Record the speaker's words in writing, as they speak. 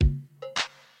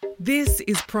This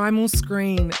is Primal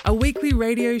Screen, a weekly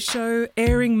radio show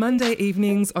airing Monday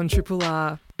evenings on Triple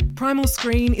R. Primal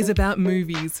Screen is about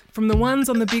movies, from the ones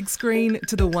on the big screen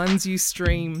to the ones you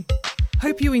stream.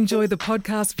 Hope you enjoy the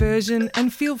podcast version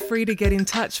and feel free to get in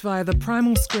touch via the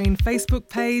Primal Screen Facebook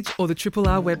page or the Triple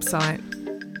R website.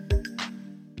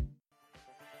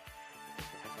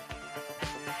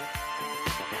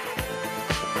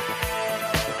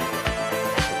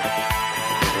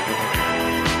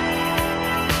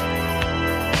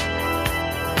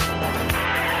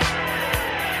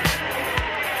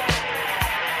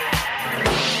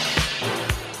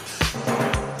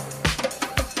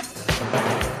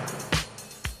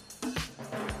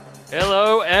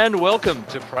 Hello and welcome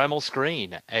to Primal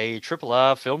Screen, a Triple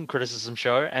R film criticism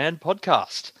show and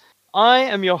podcast. I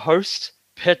am your host,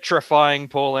 petrifying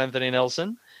Paul Anthony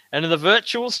Nelson, and in the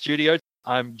virtual studio,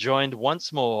 I'm joined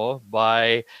once more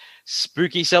by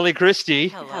Spooky Sally Christie.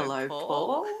 Hello,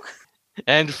 Paul.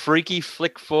 And Freaky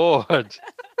Flick Ford.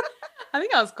 I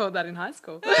think I was called that in high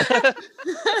school.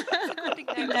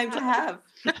 Good name to have.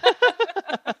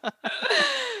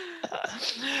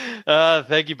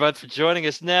 Thank you both for joining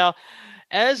us. Now,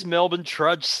 as Melbourne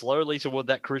trudged slowly toward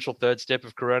that crucial third step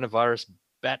of coronavirus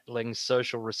battling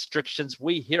social restrictions,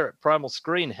 we here at Primal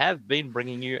Screen have been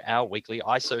bringing you our weekly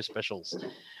ISO specials,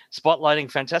 spotlighting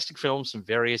fantastic films from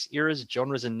various eras,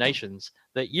 genres, and nations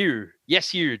that you,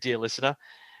 yes you, dear listener,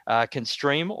 can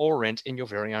stream or rent in your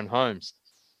very own homes.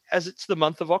 As it's the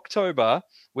month of October,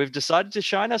 we've decided to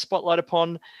shine our spotlight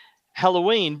upon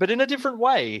Halloween, but in a different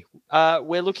way.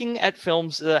 We're looking at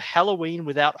films Halloween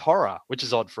without horror, which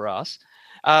is odd for us.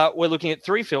 We're looking at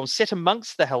 3 films set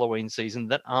amongst the Halloween season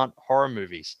that aren't horror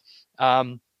movies.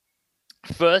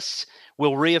 First,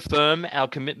 we'll reaffirm our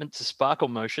commitment to sparkle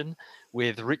motion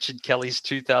with Richard Kelly's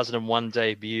 2001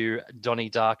 debut, Donnie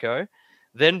Darko.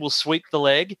 Then we'll sweep the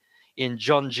leg in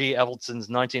John G. Avildsen's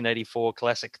 1984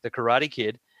 classic, The Karate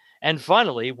Kid. And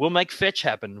finally, we'll make fetch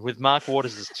happen with Mark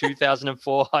Waters'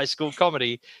 2004 high school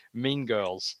comedy, Mean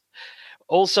Girls.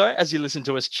 Also, as you listen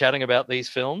to us chatting about these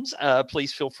films,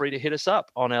 please feel free to hit us up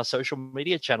on our social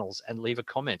media channels and leave a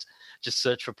comment. Just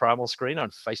search for Primal Screen on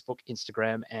Facebook,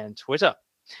 Instagram, and Twitter.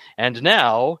 And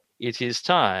now it is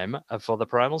time for the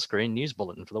Primal Screen News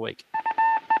Bulletin for the week.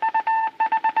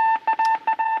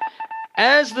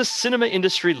 As the cinema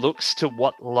industry looks to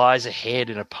what lies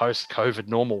ahead in a post-COVID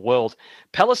normal world,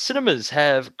 Palace Cinemas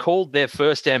have called their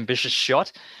first ambitious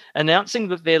shot, announcing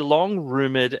that their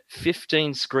long-rumoured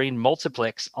 15-screen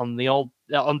multiplex on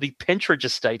the Pentridge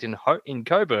estate in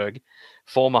Coburg,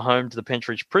 former home to the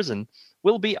Pentridge prison,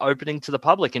 will be opening to the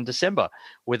public in December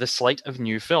with a slate of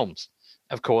new films.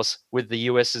 Of course, with the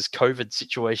US's COVID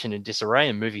situation in disarray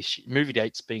and movie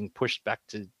dates being pushed back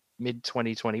to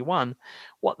mid-2021,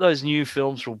 what those new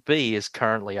films will be is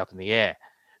currently up in the air.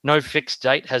 No fixed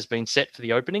date has been set for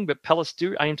the opening, but Palace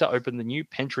do aim to open the new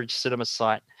Pentridge Cinema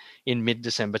site in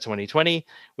mid-December 2020,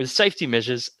 with safety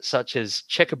measures such as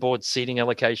checkerboard seating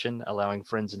allocation, allowing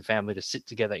friends and family to sit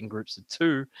together in groups of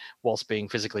 2 whilst being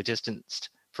physically distanced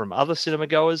from other cinema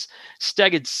goers,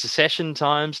 staggered session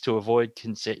times to avoid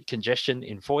congestion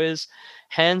in foyers,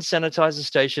 hand sanitizer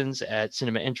stations at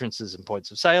cinema entrances and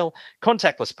points of sale,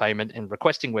 contactless payment, and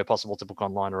requesting where possible to book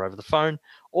online or over the phone,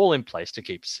 all in place to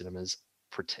keep cinema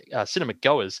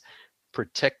goers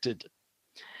protected.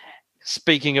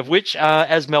 Speaking of which,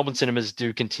 as Melbourne cinemas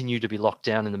do continue to be locked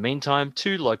down in the meantime,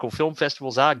 2 local film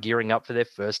festivals are gearing up for their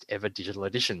first ever digital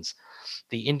editions.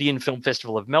 The Indian Film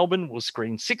Festival of Melbourne will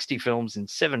screen 60 films in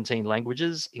 17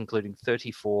 languages, including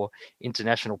 34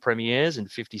 international premieres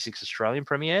and 56 Australian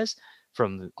premieres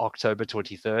from October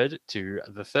 23rd to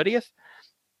the 30th.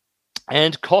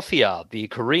 And KOFIA, the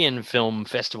Korean Film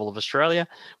Festival of Australia,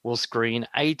 will screen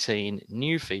 18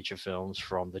 new feature films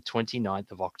from the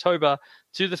 29th of October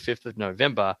to the 5th of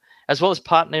November, as well as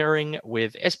partnering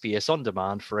with SBS On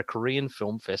Demand for a Korean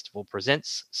Film Festival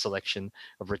Presents selection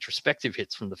of retrospective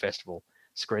hits from the festival,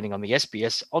 screening on the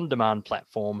SBS On Demand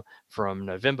platform from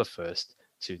November 1st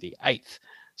to the 8th.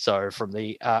 So from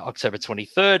the October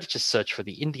 23rd, just search for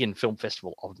the Indian Film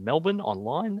Festival of Melbourne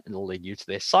online, and it'll lead you to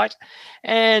their site.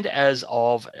 And as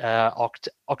of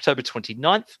October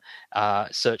 29th,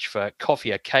 search for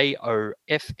KOFIA,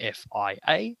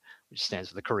 KOFFIA, which stands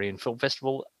for the Korean Film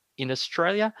Festival in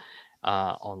Australia,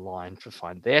 online to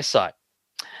find their site.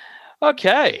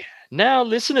 Okay, now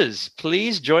listeners,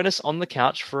 please join us on the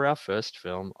couch for our first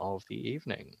film of the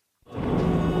evening.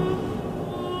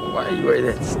 Why are you wearing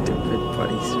that stupid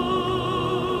funny suit?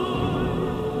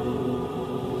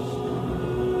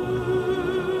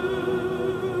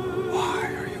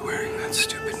 Why are you wearing that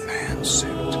stupid man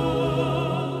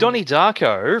suit? Donnie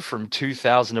Darko from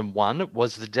 2001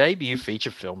 was the debut feature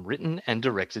film written and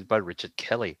directed by Richard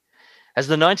Kelly. As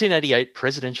the 1988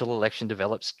 presidential election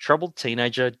develops, troubled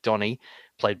teenager Donnie,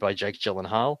 played by Jake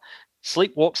Gyllenhaal,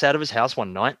 sleepwalks out of his house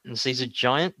one night and sees a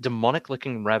giant,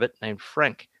 demonic-looking rabbit named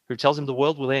Frank, who tells him the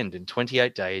world will end in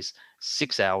 28 days,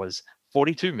 6 hours,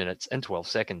 42 minutes, and 12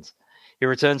 seconds. He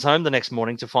returns home the next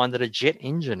morning to find that a jet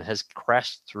engine has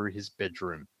crashed through his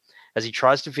bedroom. As he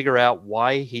tries to figure out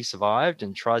why he survived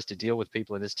and tries to deal with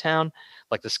people in his town,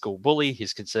 like the school bully,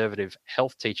 his conservative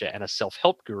health teacher, and a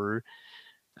self-help guru,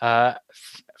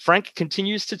 Frank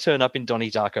continues to turn up in Donnie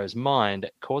Darko's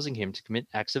mind, causing him to commit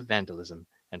acts of vandalism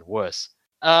and worse.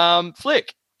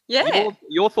 Flick,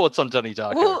 your thoughts on Donnie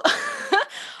Darko? Well,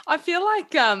 I feel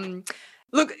like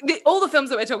look, all the films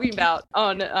that we're talking about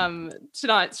on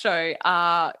tonight's show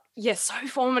are so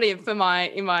formative for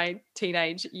in my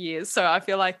teenage years. So I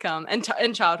feel like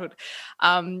and childhood,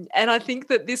 and I think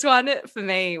that this one for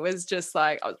me was just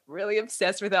like I was really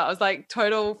obsessed with it. I was like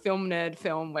total film nerd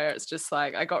film where it's just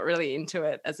like I got really into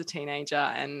it as a teenager,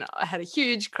 and I had a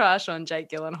huge crush on Jake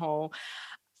Gyllenhaal.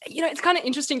 You know, it's kind of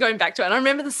interesting going back to it. And I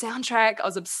remember the soundtrack. I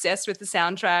was obsessed with the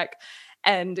soundtrack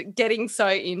and getting so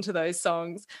into those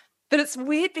songs. But it's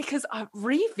weird because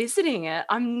revisiting it,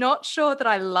 I'm not sure that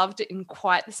I loved it in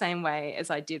quite the same way as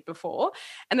I did before.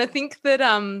 And I think that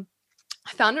I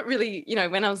found it really, you know,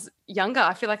 when I was younger,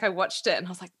 I feel like I watched it and I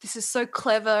was like, this is so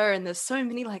clever. And there's so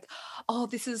many like, oh,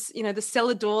 this is, you know, the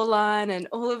cellar door line and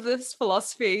all of this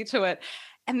philosophy to it.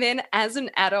 And then as an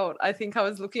adult, I think I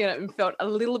was looking at it and felt a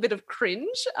little bit of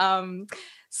cringe. It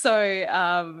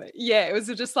was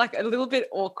just like a little bit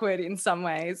awkward in some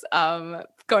ways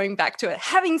going back to it.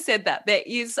 Having said that, there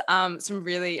is some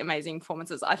really amazing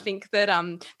performances. I think that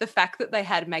the fact that they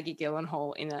had Maggie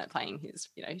Gyllenhaal in it playing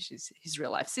she's his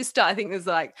real life sister, I think there's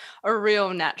like a real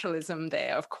naturalism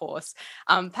there, of course.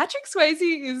 Patrick Swayze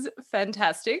is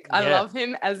fantastic. I love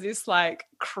him as this like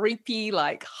creepy,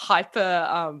 like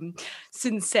hyper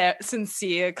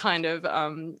sincere kind of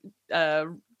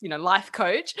life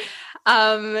coach.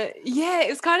 It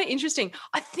was kind of interesting.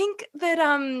 I think that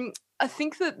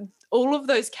all of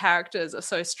those characters are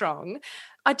so strong.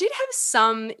 I did have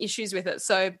some issues with it.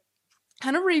 So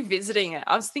kind of revisiting it,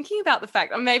 I was thinking about the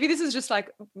fact, and maybe this is just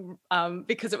like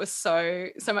because it was so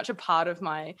much a part of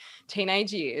my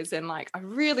teenage years, and like I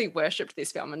really worshipped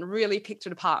this film and really picked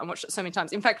it apart and watched it so many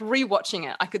times. In fact, rewatching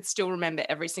it, I could still remember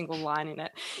every single line in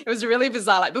it. It was really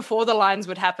bizarre. Like before the lines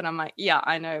would happen, I'm like, yeah,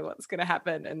 I know what's going to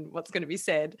happen and what's going to be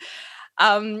said.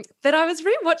 But I was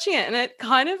rewatching it, and it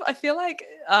kind of, I feel like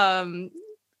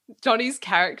Johnny's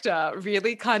character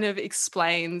really kind of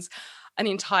explains an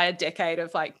entire decade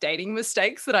of like dating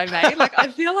mistakes that I made. Like I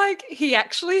feel like he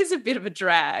actually is a bit of a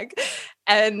drag.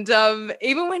 And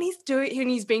even when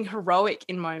he's being heroic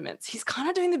in moments, he's kind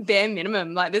of doing the bare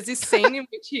minimum. Like there's this scene in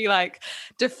which he like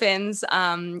defends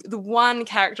the one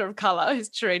character of color, who's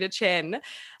Charita Chen,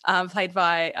 played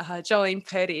by Jolene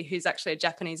Purdy, who's actually a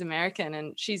Japanese American,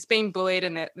 and she's been bullied,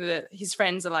 and his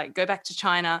friends are like, go back to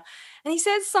China. And he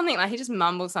says something like, he just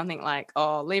mumbles something like,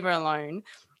 oh, leave her alone,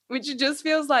 which just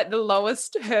feels like the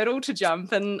lowest hurdle to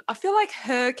jump. And I feel like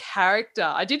her character,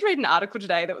 I did read an article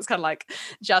today that was kind of like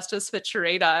justice for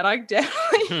Charita, and I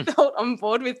definitely felt on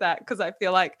board with that, because I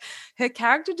feel like her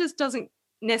character just doesn't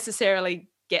necessarily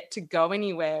get to go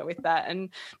anywhere with that. And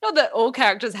not that all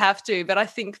characters have to, but I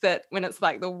think that when it's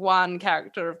like the one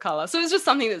character of color. So it's just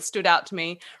something that stood out to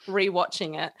me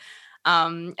rewatching it.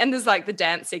 And there's like the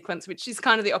dance sequence, which is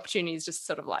kind of the opportunity is just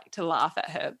sort of like to laugh at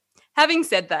her. Having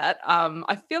said that,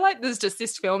 I feel like this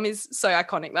film is so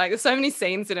iconic. Like there's so many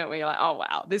scenes in it where you're like, oh,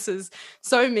 wow, this is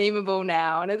so memeable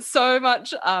now. And it's so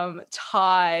much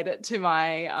tied to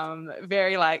my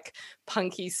very like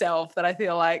punky self that I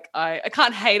feel like I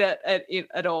can't hate it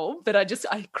at all, but I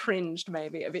cringed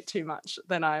maybe a bit too much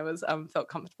than I was felt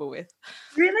comfortable with.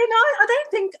 Really? No, I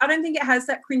don't think it has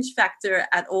that cringe factor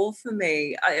at all for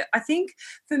me. I think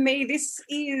for me this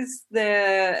is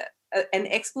an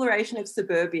exploration of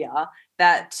suburbia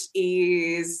that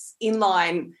is in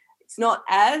line. It's not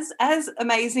as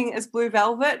amazing as Blue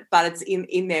Velvet, but it's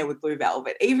in there with Blue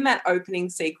Velvet. Even that opening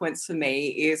sequence for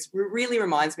me really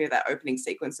reminds me of that opening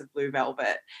sequence of Blue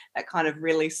Velvet, that kind of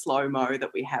really slow-mo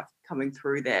that we have coming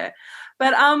through there.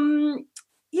 But I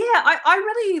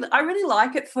really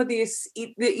like it for the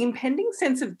impending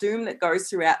sense of doom that goes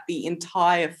throughout the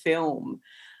entire film.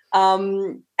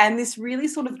 And this really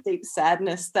sort of deep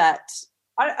sadness that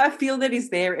I feel that is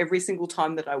there every single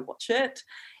time that I watch it.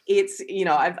 it's, you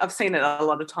know, I've seen it a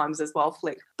lot of times as well,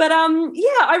 Flick. But I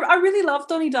really love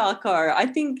Donnie Darko. I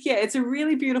think, it's a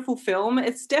really beautiful film.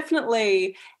 It's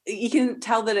definitely, you can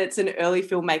tell that it's an early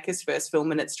filmmaker's first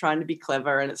film, and it's trying to be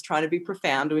clever and it's trying to be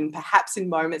profound, and perhaps in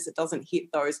moments it doesn't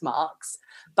hit those marks.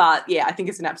 But yeah, I think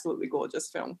it's an absolutely gorgeous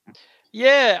film.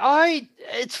 Yeah,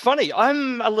 it's funny.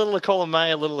 I'm a little of column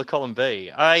A, a little of column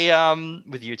B.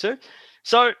 With you two.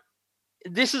 So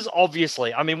this is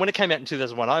obviously, I mean, when it came out in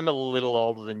 2001, I'm a little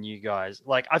older than you guys.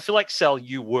 Like, I feel like, Sal,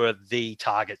 you were the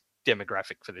target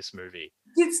demographic for this movie.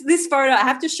 It's this photo I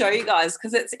have to show you guys,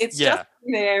 because it's just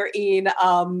there in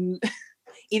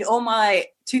all my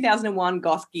 2001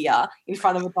 goth gear in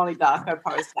front of a Donnie Darko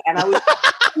poster, and I was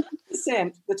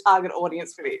 100% the target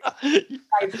audience for this.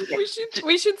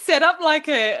 We should set up like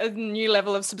a new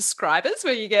level of subscribers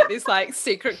where you get this like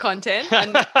secret content,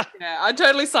 and I'd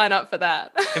totally sign up for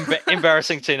that.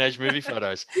 Embarrassing teenage movie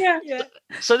photos. Yeah.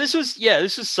 So this was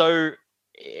so,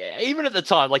 even at the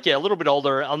time, like, a little bit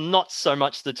older, I'm not so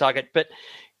much the target, but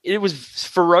it was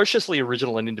ferociously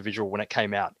original and individual when it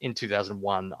came out in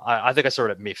 2001. I think I saw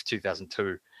it at MIF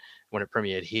 2002 when it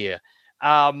premiered here.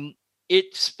 I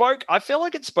feel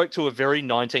like it spoke to a very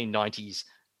 1990s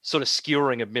sort of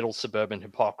skewering of middle suburban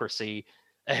hypocrisy,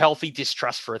 a healthy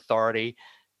distrust for authority,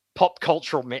 pop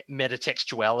cultural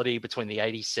metatextuality between the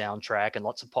 80s soundtrack and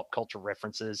lots of pop culture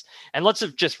references, and lots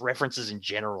of just references in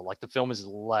general. Like, the film is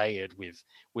layered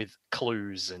with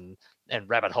clues and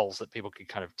rabbit holes that people could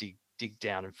kind of dig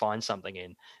down and find something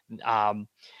in.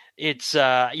 It's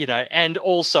and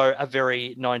also a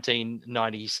very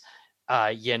 1990s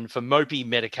yen for mopey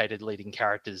medicated leading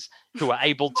characters who are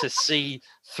able to see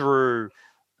through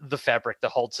the fabric that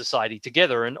holds society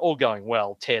together, and, all going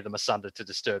well, tear them asunder to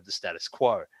disturb the status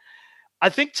quo. I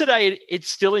think today it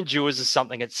still endures as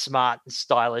something that's smart and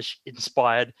stylish,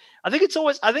 inspired. I think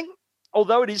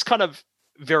although it is kind of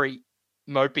very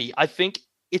mopey, I think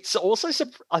it's also,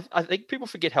 I think people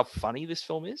forget how funny this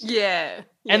film is. Yeah.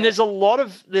 And there's a lot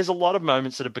of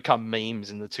moments that have become memes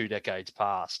in the 2 decades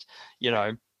past, and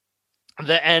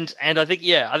I think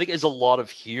there's a lot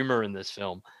of humor in this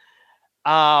film.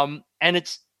 And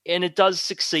it does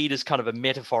succeed as kind of a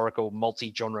metaphorical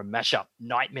multi-genre mashup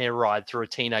nightmare ride through a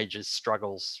teenager's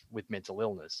struggles with mental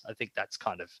illness. I think that's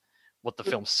kind of what the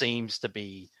film seems to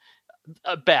be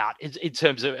about in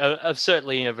terms of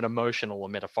certainly of an emotional or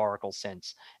metaphorical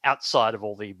sense, outside of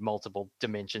all the multiple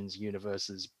dimensions,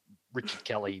 universes, Richard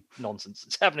Kelly nonsense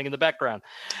that's happening in the background.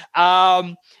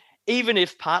 Even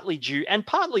if partly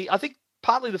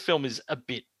the film is a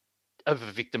bit of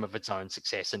a victim of its own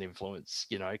success and influence,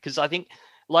 because I think,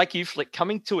 like you, Flick,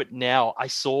 coming to it now, I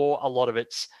saw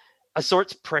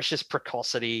its precious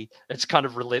precocity, its kind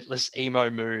of relentless emo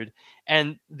mood,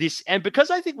 and because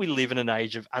I think we live in an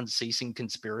age of unceasing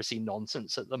conspiracy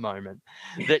nonsense at the moment,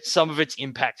 that some of its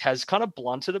impact has kind of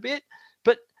blunted a bit.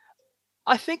 But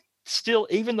I think still,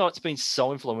 even though it's been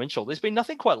so influential, there's been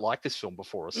nothing quite like this film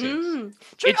before or since.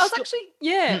 True.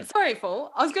 Sorry,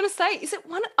 Paul. I was going to say, is it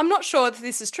one? I'm not sure if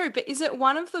this is true, but is it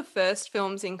one of the first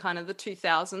films in kind of the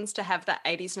 2000s to have that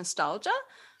 80s nostalgia?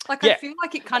 Like, I feel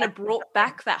like it kind of brought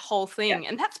back that whole thing,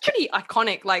 and that's pretty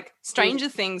iconic. Like, Stranger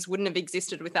Things wouldn't have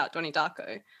existed without Donnie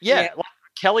Darko. Yeah. Like,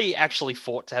 Kelly actually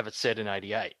fought to have it set in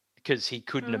 88 because he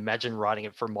couldn't imagine writing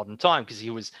it for a modern time,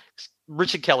 because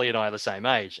Richard Kelly and I are the same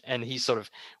age, and he sort of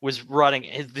was writing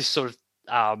this sort of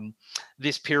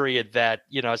this period that,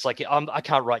 it's like, I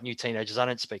can't write new teenagers. I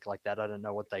don't speak like that. I don't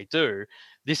know what they do.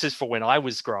 This is for when I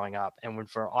was growing up and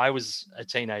I was a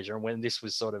teenager, and when this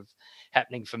was sort of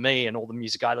happening for me, and all the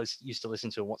music I used to listen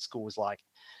to and what school was like.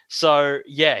 So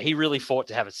yeah, he really fought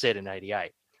to have it set in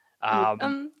 88.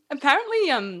 Apparently,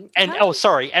 and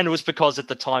it was because at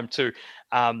the time too,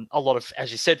 a lot of,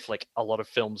 as you said, Flick, a lot of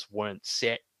films weren't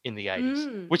set in the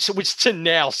 80s, which to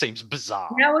now seems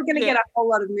bizarre. Now we're going to get a whole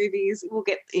lot of movies. We'll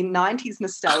get in 90s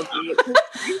nostalgia.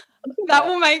 That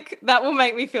will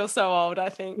make me feel so old, I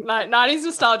think. 90s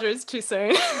nostalgia is too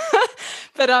soon.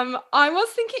 But I was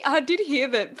thinking, I did hear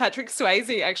that Patrick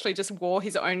Swayze actually just wore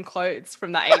his own clothes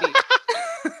from the 80s.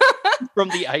 From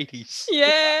the 80s.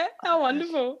 Yeah, how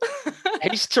wonderful.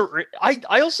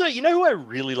 I also, who I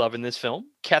really love in this film?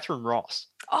 Catherine Ross.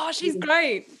 Oh, she's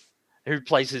great. Who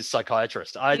plays his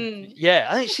psychiatrist. I think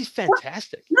she's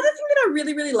fantastic. Another thing that I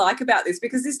really, really like about this,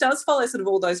 because this does follow sort of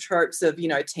all those tropes of,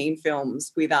 teen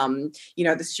films with,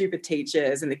 the stupid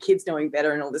teachers and the kids knowing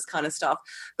better and all this kind of stuff.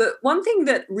 But one thing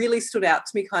that really stood out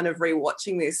to me kind of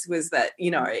rewatching this was that,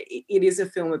 it is a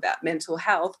film about mental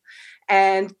health,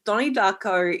 and Donnie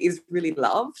Darko is really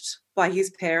loved by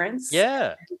his parents.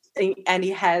 Yeah. And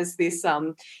he has this,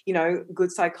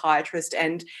 good psychiatrist,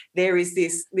 and there is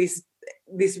this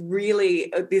this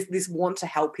really this want to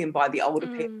help him by the older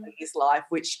people in his life,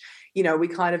 which, you know, we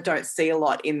kind of don't see a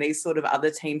lot in these sort of other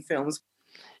teen films.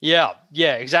 Yeah,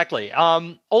 exactly.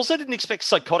 Also didn't expect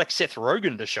psychotic Seth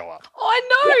Rogen to show up. Oh, I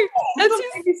know. That's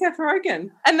Seth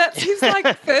Rogen. And that's his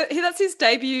that's his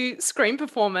debut screen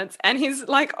performance, and his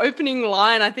like opening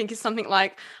line I think is something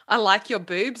like "I like your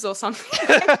boobs" or something.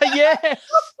 Yeah.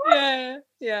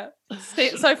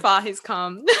 So far he's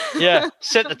come. Yeah,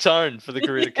 set the tone for the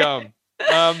career to come.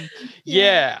 I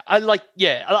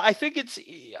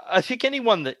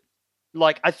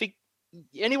think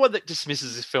anyone that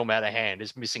dismisses this film out of hand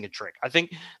is missing a trick. I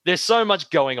think there's so much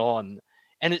going on,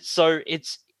 and it's so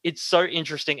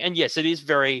interesting. And yes, it is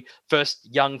very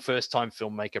first-time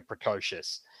filmmaker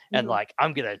precocious. And like,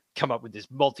 I'm going to come up with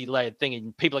this multi-layered thing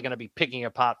and people are going to be picking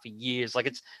apart for years. Like,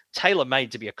 it's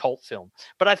tailor-made to be a cult film.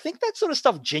 But I think that sort of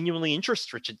stuff genuinely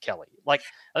interests Richard Kelly. Like,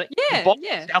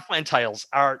 Southland Tales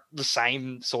are the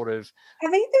same sort of...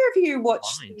 Have either of you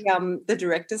watched the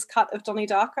director's cut of Donnie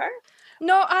Darko?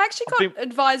 No, I actually got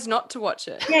advised not to watch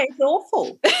it. Yeah, it's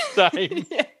awful. Same.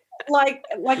 Like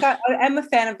I am a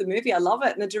fan of the movie. I love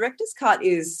it. And the director's cut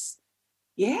is,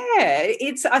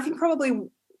 it's, I think, probably,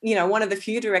 you know, one of the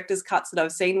few director's cuts that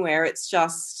I've seen where it's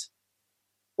just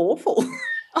awful.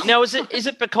 Now, is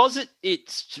it because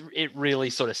it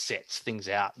really sort of sets things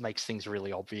out, makes things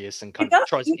really obvious, and kind of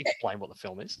tries to explain what the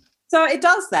film is? So it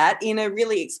does that in a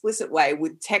really explicit way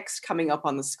with text coming up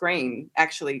on the screen,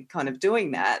 actually kind of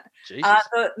doing that.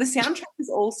 The soundtrack is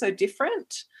also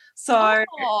different. So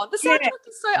the soundtrack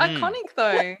is so iconic,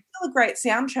 though. It's still a great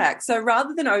soundtrack. So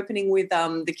rather than opening with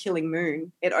The Killing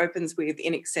Moon, it opens with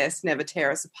In Excess, Never Tear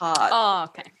Us Apart. Oh,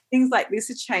 okay. Things like this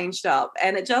are changed up,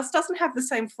 and it just doesn't have the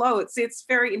same flow. It's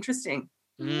very interesting.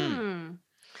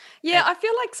 Yeah, I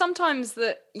feel like sometimes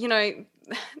that, you know,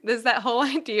 there's that whole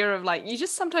idea of like, you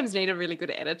just sometimes need a really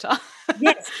good editor.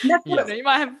 Yes. You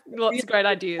might have lots of great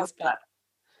ideas, but...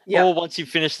 Yeah. Or once you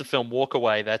finish the film, walk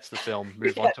away. That's the film.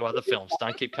 Move on to other films.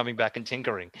 Don't keep coming back and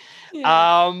tinkering.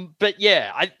 Yeah. But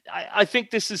yeah, I think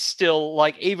this is still,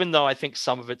 like, even though I think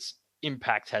some of its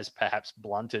impact has perhaps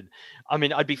blunted, I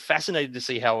mean, I'd be fascinated to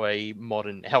see how a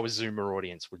Zoomer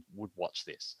audience would watch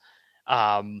this.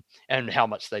 And how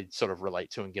much they sort of relate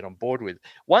to and get on board with.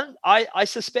 One, I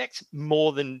suspect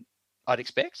more than I'd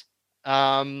expect. So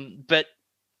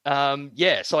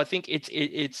I think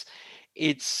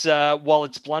it's while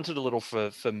it's blunted a little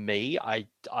for me, I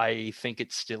think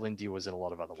it still endures in a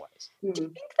lot of other ways. Do you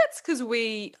think that's because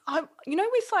with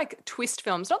like twist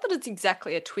films, not that it's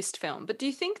exactly a twist film, but do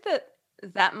you think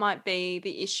that might be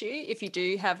the issue if you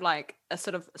do have like a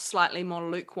sort of slightly more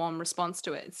lukewarm response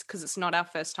to it? It's because it's not our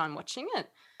first time watching it.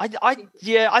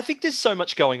 I think there's so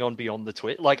much going on beyond the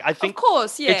twist. Like, I think, of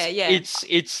course,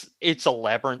 it's a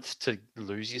labyrinth to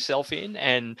lose yourself in,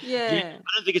 and I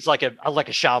don't think it's like a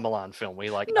Shyamalan film where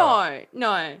you're like, no. I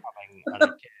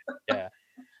don't care.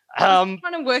 I'm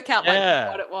trying to work out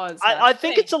what it was. I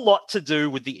think it's a lot to do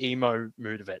with the emo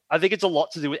mood of it. I think it's a lot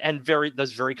to do with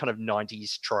those very kind of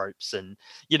 90s tropes, and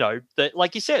you know,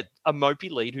 like you said, a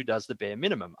mopey lead who does the bare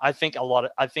minimum. I think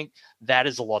that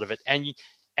is a lot of it,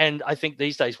 and I think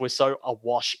these days we're so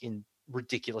awash in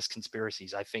ridiculous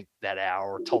conspiracies. I think that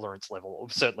our tolerance level,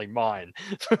 certainly mine,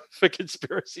 for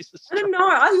conspiracies. I don't know.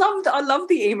 I love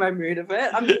the emo mood of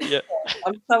it.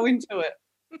 I'm so into it.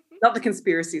 Not the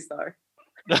conspiracies though.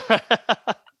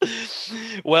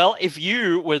 Well, if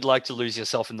you would like to lose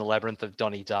yourself in the labyrinth of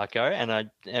Donnie Darko, and I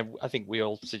think we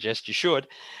all suggest you should,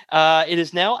 it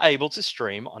is now able to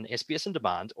stream on SBS On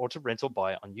Demand or to rent or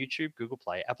buy on YouTube, Google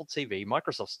Play, Apple TV,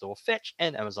 Microsoft Store, Fetch,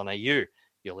 and Amazon AU.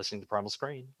 You're listening to Primal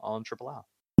Screen on Triple R.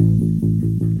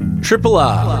 Triple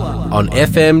R on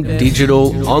FM,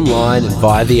 digital, online, and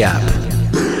via the app.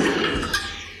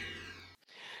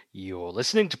 You're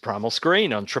listening to Primal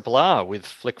Screen on Triple R with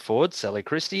Flick Ford, Sally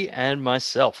Christie, and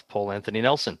myself, Paul Anthony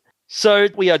Nelson. So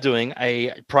we are doing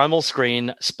a Primal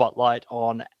Screen spotlight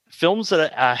on films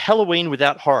that are Halloween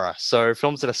without horror. So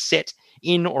films that are set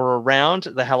in or around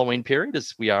the Halloween period,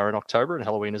 as we are in October and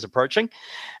Halloween is approaching.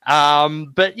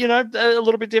 But, you know, a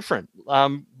little bit different.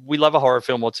 We love a horror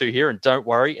film or two here, and don't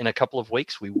worry, in a couple of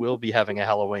weeks we will be having a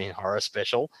Halloween horror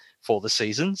special for the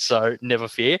season, so never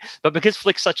fear. But because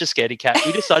Flick's such a scaredy cat,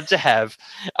 we decided to have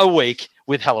a week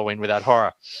with Halloween without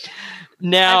horror.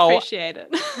 Now, I appreciate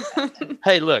it.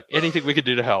 Hey, look, anything we can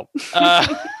do to help.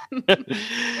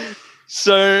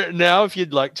 So now, if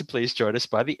you'd like to please join us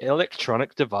by the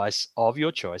electronic device of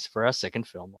your choice for our second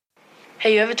film.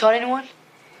 Hey, you ever taught anyone?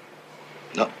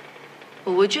 No.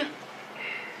 Well, would you?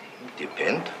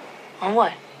 Depend. On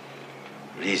what?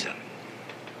 Reason.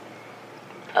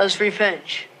 How's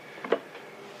revenge?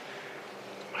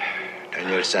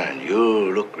 Daniel-san,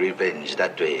 you look revenge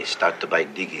that way. Start by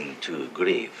digging to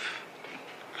grave.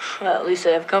 Well, at least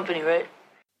I have company, right?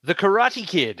 The Karate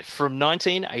Kid from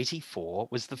 1984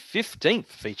 was the 15th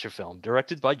feature film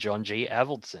directed by John G.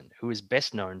 Avildsen, who is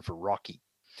best known for Rocky.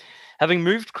 Having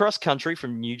moved cross-country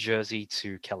from New Jersey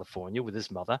to California with his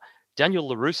mother, Daniel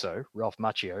LaRusso, Ralph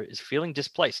Macchio, is feeling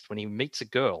displaced when he meets a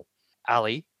girl,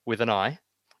 Ali, with an I,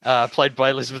 played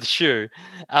by Elizabeth Shue,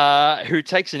 who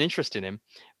takes an interest in him.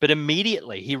 But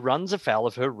immediately he runs afoul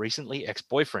of her recently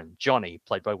ex-boyfriend, Johnny,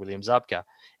 played by William Zabka,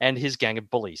 and his gang of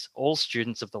bullies, all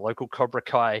students of the local Cobra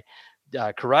Kai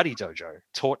karate dojo,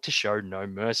 taught to show no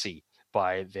mercy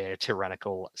by their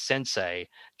tyrannical sensei,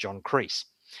 John Kreese.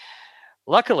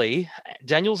 Luckily,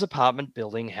 Daniel's apartment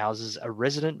building houses a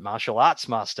resident martial arts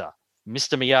master,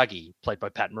 Mr. Miyagi, played by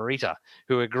Pat Morita,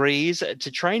 who agrees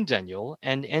to train Daniel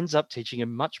and ends up teaching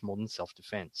him much more than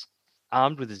self-defense.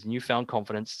 Armed with his newfound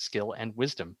confidence, skill, and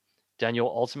wisdom,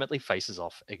 Daniel ultimately faces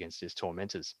off against his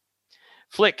tormentors.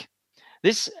 Flick.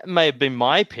 This may have been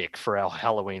my pick for our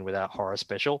Halloween Without Horror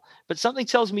special, but something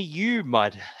tells me you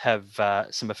might have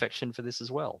some affection for this as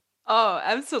well. Oh,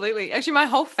 absolutely. Actually, my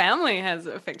whole family has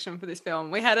affection for this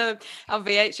film. We had our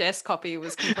VHS copy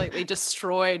was completely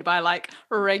destroyed by like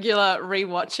regular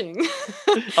rewatching.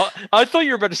 I thought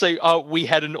you were about to say, we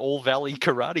had an All Valley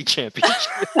Karate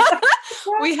Championship.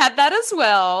 We had that as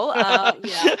well.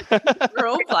 Yeah, we're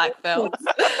all black belts.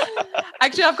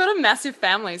 Actually, I've got a massive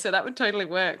family, so that would totally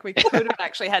work. We could have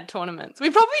actually had tournaments. We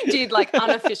probably did like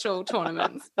unofficial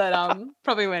tournaments, but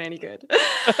probably weren't any good.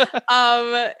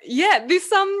 Yeah, this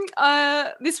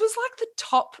was like the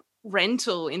top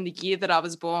rental in the year that I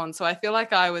was born, so I feel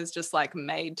like I was just like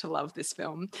made to love this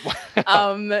film.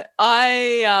 Wow.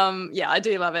 I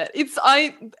do love it.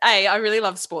 I really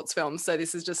love sports films, so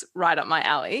this is just right up my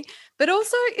alley. But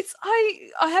also, I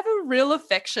have a real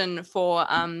affection for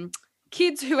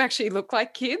kids who actually look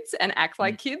like kids and act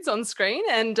like kids on screen,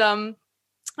 and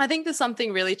I think there's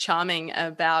something really charming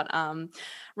about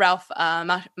Ralph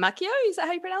Macchio. Is that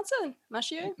how you pronounce it?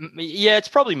 Macchio? Yeah, it's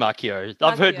probably Macchio.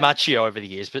 I've heard Macchio over the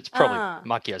years, but it's probably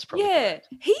Macchio's probably correct.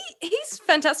 He's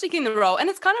fantastic in the role, and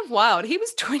it's kind of wild. He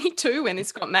was 22 when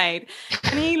this got made,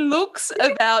 and he looks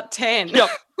about 10. Yep.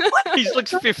 He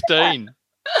looks 15.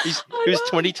 He was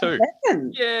 22.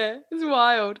 Yeah, it's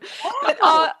wild. Wow.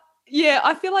 But, yeah,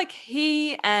 I feel like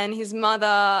he and his mother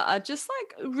are just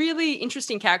like really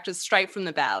interesting characters straight from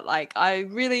the bat. Like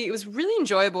it was really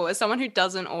enjoyable as someone who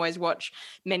doesn't always watch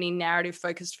many narrative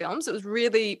focused films. It was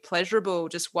really pleasurable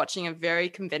just watching a very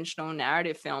conventional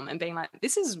narrative film and being like,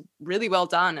 this is really well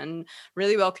done and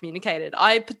really well communicated.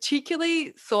 I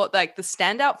particularly thought like the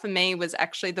standout for me was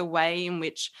actually the way in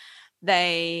which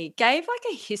they gave like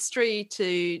a history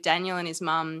to Daniel and his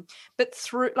mum, but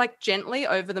through like gently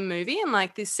over the movie, and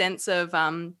like this sense of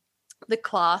the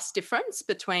class difference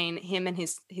between him and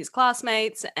his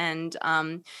classmates, and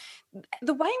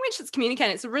the way in which it's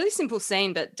communicated. It's a really simple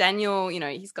scene, but Daniel,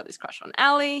 he's got this crush on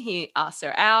Ali. He asks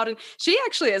her out, and she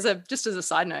actually, just as a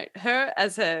side note, her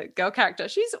as a girl character,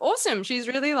 she's awesome. She's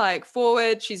really like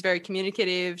forward. She's very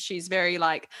communicative. She's very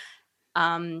like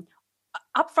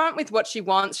upfront with what she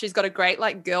wants. She's got a great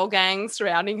like girl gang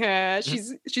surrounding her.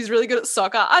 She's really good at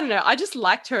soccer. I don't know. I just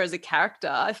liked her as a character.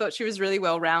 I thought she was really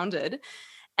well rounded.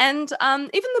 And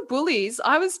even the bullies,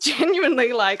 I was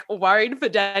genuinely like worried for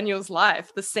Daniel's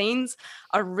life. The scenes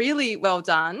are really well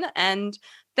done, and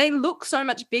they look so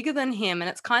much bigger than him. And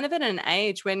it's kind of at an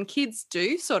age when kids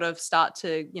do sort of start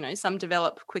to, some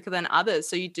develop quicker than others.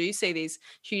 So you do see these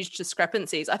huge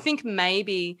discrepancies. I think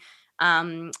maybe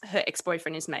her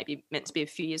ex-boyfriend is maybe meant to be a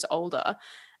few years older.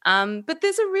 But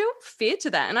there's a real fear to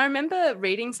that. And I remember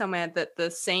reading somewhere that the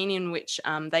scene in which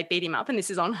they beat him up, and this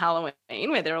is on Halloween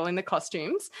where they're all in the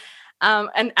costumes.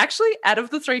 And actually out of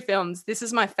the three films, this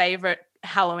is my favorite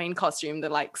Halloween costume, the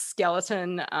like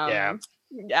skeleton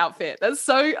outfit. That's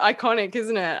so iconic,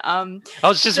 isn't it? I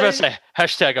was just about to say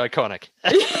 #iconic.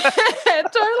 Yeah,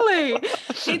 totally.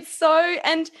 It's so,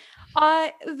 and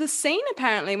the scene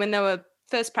apparently when they were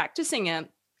first practicing it,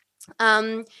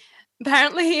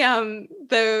 apparently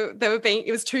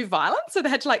it was too violent, so they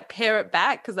had to like pare it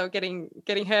back because they were getting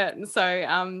hurt. And so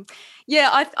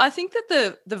I think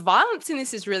that the violence in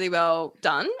this is really well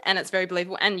done, and it's very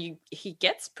believable, and he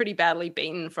gets pretty badly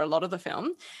beaten for a lot of the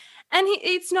film, and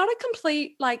it's not a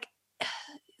complete like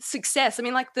success. I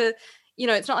mean, like you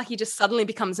know, it's not like he just suddenly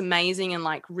becomes amazing and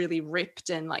like really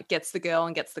ripped and like gets the girl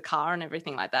and gets the car and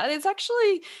everything like that. It's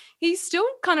actually, he still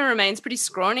kind of remains pretty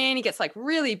scrawny and he gets like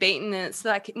really beaten, and it's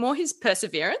like more his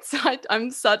perseverance. I'm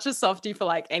such a softie for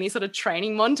like any sort of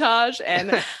training montage,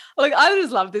 and like I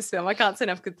just love this film. I can't say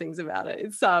enough good things about it.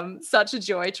 It's such a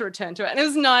joy to return to it, and it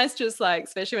was nice, just like,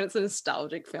 especially when it's a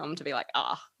nostalgic film, to be like,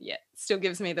 yeah, still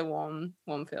gives me the warm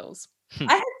feels.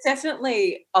 I had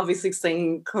definitely obviously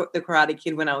seen The Karate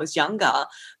Kid when I was younger,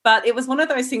 but it was one of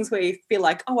those things where you feel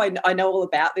like, oh, I know all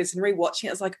about this, and rewatching it,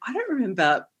 I was like, I don't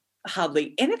remember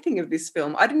hardly anything of this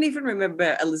film. I didn't even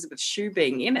remember Elizabeth Shue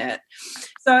being in it.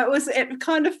 So it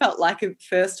kind of felt like a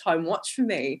first time watch for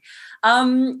me.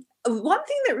 One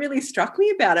thing that really struck me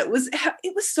about it was how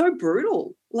it was so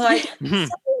brutal, like so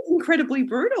incredibly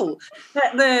brutal.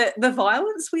 The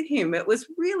violence with him, it was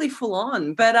really full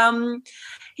on. But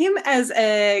him as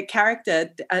a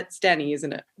character, it's Danny,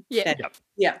 isn't it? Yeah.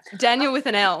 Yeah. Daniel with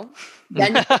an L.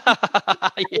 Daniel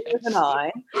with an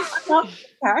I. I love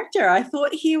the character. I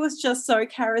thought he was just so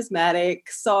charismatic.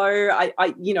 So I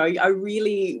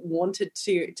really wanted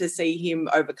to see him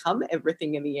overcome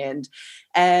everything in the end.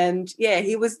 And yeah,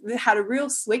 he had a real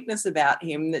sweetness about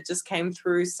him that just came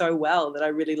through so well that I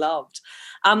really loved.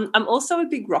 I'm also a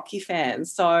big Rocky fan.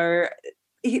 So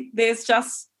there's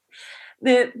just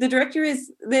the director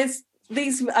there's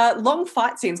these long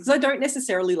fight scenes, because I don't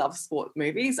necessarily love sport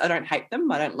movies. I don't hate them.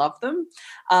 I don't love them.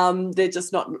 They're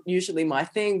just not usually my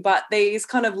thing. But these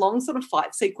kind of long sort of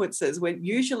fight sequences were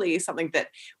usually something that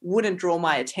wouldn't draw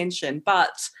my attention,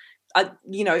 but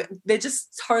they're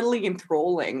just totally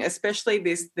enthralling, especially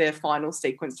their final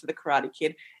sequence to The Karate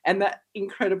Kid and that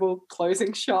incredible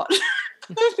closing shot.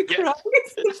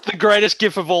 It's the greatest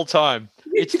gif of all time.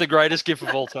 It's the greatest gif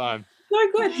of all time.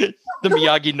 So good. The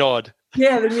Miyagi nod.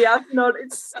 Yeah, the Miyagi nod.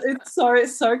 It's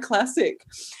so classic.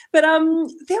 But there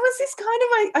was this kind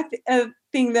of a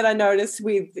thing that I noticed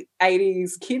with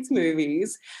 80s kids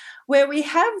movies where we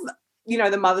have,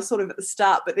 the mother sort of at the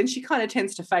start, but then she kind of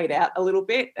tends to fade out a little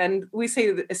bit, and we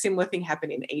see a similar thing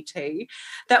happen in E.T.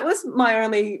 That was my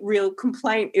only real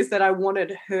complaint, is that I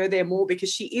wanted her there more, because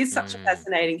she is such a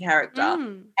fascinating character,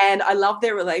 and I love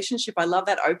their relationship. I love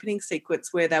that opening sequence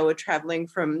where they were traveling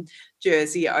from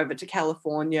Jersey over to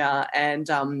California, and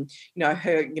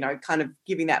her kind of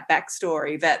giving that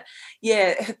backstory that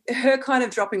her kind of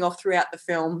dropping off throughout the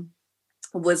film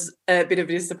was a bit of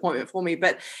a disappointment for me.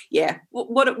 But yeah,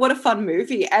 what a fun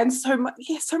movie, and so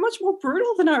much more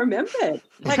brutal than I remembered.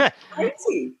 Like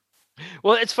crazy.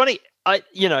 Well, it's funny.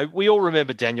 We all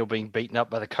remember Daniel being beaten up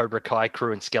by the Cobra Kai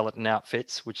crew in skeleton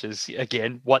outfits, which is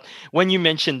again when you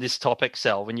mentioned this topic,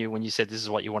 Sal, when you said this is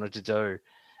what you wanted to do,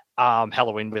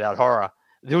 Halloween Without Horror,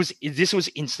 this was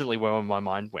instantly where my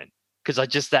mind went.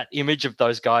 Because that image of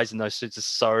those guys in those suits is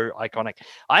so iconic.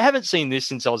 I haven't seen this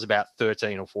since I was about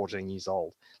 13 or 14 years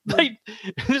old.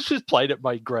 This was played at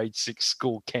my grade 6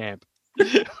 school camp,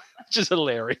 which is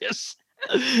hilarious.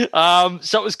 So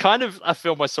it was kind of a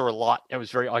film I saw a lot. It was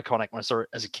very iconic when I saw it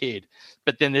as a kid.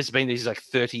 But then there's been these like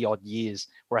 30 odd years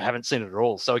where I haven't seen it at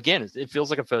all. So again, it feels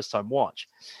like a first time watch.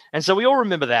 And so we all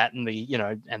remember that, and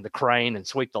and the crane and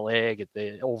sweep the leg at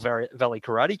the All Valley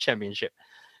Karate Championship.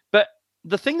 But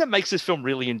the thing that makes this film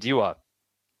really endure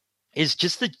is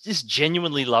just this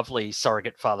genuinely lovely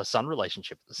surrogate father-son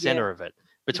relationship at the center of it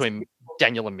between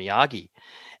Daniel and Miyagi.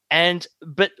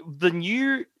 But the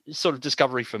new sort of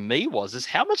discovery for me is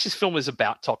how much this film is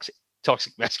about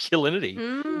toxic masculinity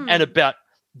and about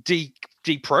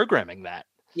deprogramming that.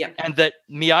 Yeah. And that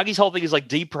Miyagi's whole thing is like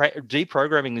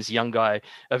deprogramming this young guy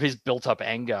of his built-up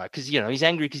anger, because he's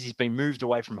angry because he's been moved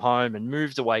away from home and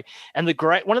moved away. And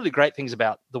one of the great things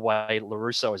about the way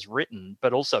LaRusso is written,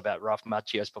 but also about Ralph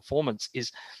Macchio's performance,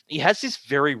 is he has this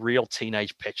very real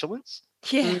teenage petulance.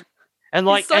 Yeah. And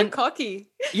he's so cocky.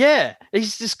 Yeah,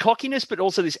 he's this cockiness, but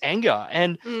also this anger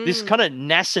and this kind of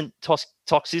nascent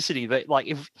toxicity that,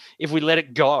 like, if we let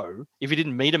it go, if he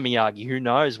didn't meet a Miyagi, who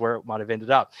knows where it might have ended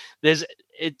up.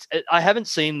 I haven't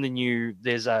seen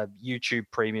there's a YouTube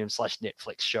Premium /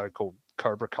 Netflix show called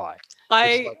Cobra Kai.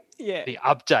 The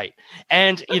update,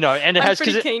 and and it I'm has.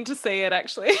 Pretty keen to see it,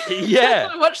 actually. Yeah,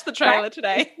 I watched the trailer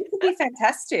today. It would be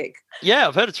fantastic. Yeah,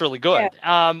 I've heard it's really good.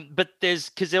 Yeah. But there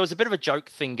was a bit of a joke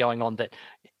thing going on that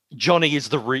Johnny is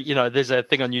there's a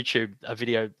thing on YouTube, a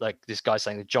video like this guy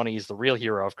saying that Johnny is the real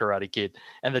hero of Karate Kid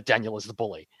and that Daniel is the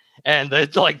bully. And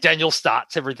Daniel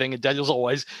starts everything, and Daniel's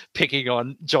always picking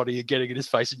on Johnny and getting in his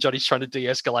face, and Johnny's trying to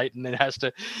de-escalate and then has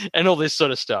to, and all this sort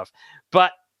of stuff.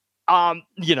 But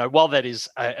while that is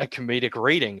a comedic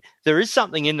reading, there is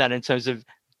something in that in terms of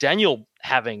Daniel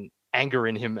having anger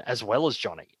in him as well as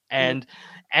Johnny. And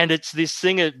it's this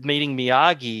thing of meeting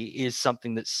Miyagi is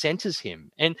something that centers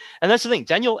him. And that's the thing.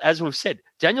 Daniel, as we've said,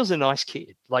 Daniel's a nice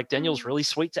kid. Like, Daniel's really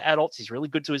sweet to adults. He's really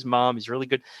good to his mom. He's really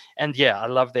good. And yeah, I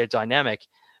love their dynamic.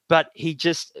 But he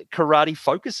just, karate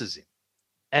focuses him.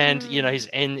 And, you know, his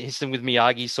thing with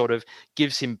Miyagi sort of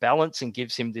gives him balance and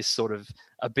gives him this sort of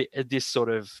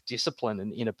discipline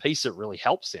and inner peace that really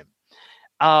helps him.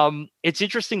 It's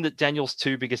interesting that Daniel's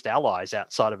two biggest allies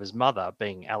outside of his mother,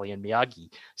 being Ali and Miyagi,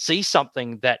 see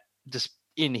something that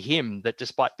in him that,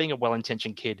 despite being a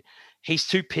well-intentioned kid, he's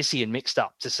too pissy and mixed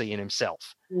up to see in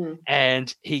himself.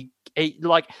 And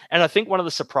and I think one of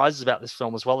the surprises about this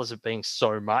film, as well as it being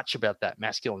so much about that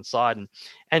masculine side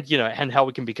and you know, and how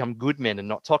we can become good men and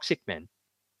not toxic men,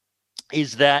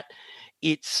 is that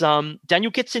it's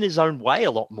Daniel gets in his own way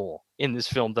a lot more in this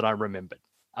film than I remembered.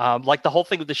 Like the whole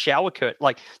thing with the shower curtain,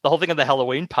 like the whole thing of the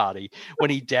Halloween party when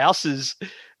he douses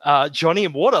Johnny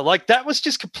in water, like that was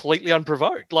just completely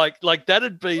unprovoked. Like that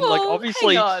had been like,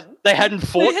 obviously they hadn't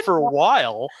fought for a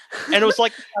while, and it was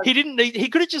like he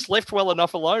could have just left well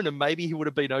enough alone, and maybe he would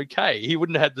have been okay. He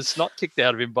wouldn't have had the snot kicked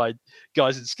out of him by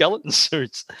guys in skeleton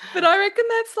suits. But I reckon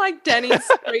that's like Danny's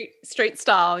street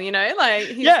style, you know, like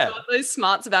he's got those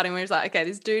smarts about him where he's like, okay,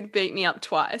 this dude beat me up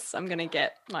twice, I'm gonna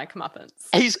get my comeuppance.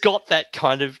 He's got that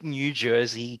kind of New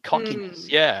Jersey cockiness.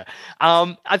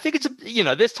 I think it's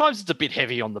there's times it's a bit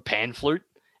heavy on the pan flute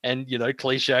and, you know,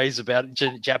 cliches about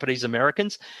Japanese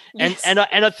Americans. And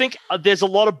I think there's a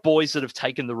lot of boys that have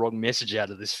taken the wrong message out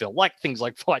of this film, like things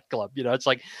like Fight Club. You know, it's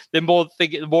like they're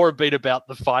more a bit about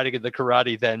the fighting and the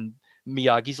karate than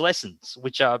Miyagi's lessons,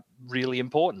 which are really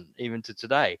important even to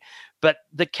today. But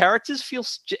the characters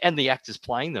and the actors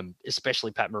playing them,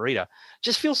 especially Pat Morita,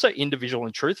 just feel so individual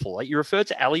and truthful. Like you referred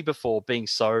to Ali before being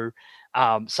so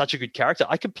such a good character.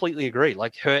 I completely agree.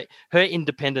 Like her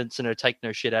independence and her take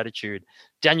no shit attitude,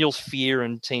 Daniel's fear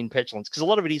and teen petulance, because a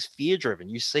lot of it is fear driven.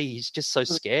 You see, he's just so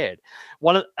scared.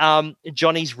 One of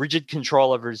Johnny's rigid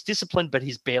control over his discipline, but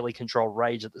his barely controlled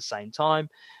rage at the same time.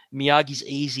 Miyagi's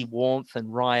easy warmth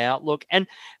and wry outlook. And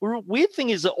the weird thing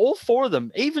is that all four of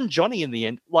them, even Johnny in the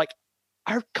end, like,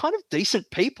 are kind of decent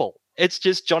people. It's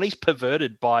just Johnny's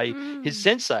perverted by his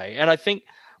sensei. And I think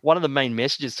one of the main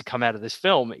messages to come out of this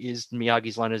film is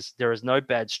Miyagi's line is, there is no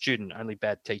bad student, only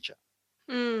bad teacher.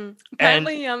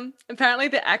 Apparently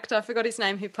the actor, I forgot his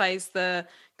name, who plays the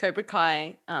Cobra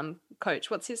Kai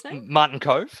coach. What's his name? Martin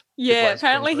Kove. Yeah,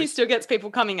 apparently he still gets people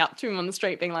coming up to him on the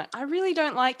street being like, I really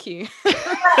don't like you.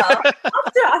 After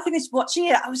I finished watching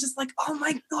it, I was just like, oh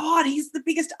my God, he's the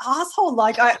biggest asshole.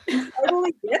 Like, I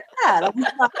totally get that. I was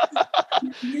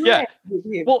like,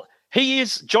 Well, he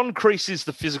is, John Kreese is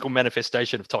the physical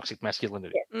manifestation of toxic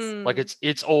masculinity. Yes. Like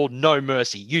it's all no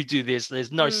mercy. You do this,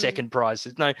 there's no second prize.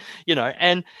 There's no, you know,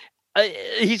 and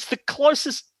he's the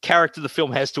closest character the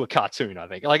film has to a cartoon, I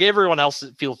think. Like everyone else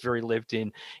feels very lived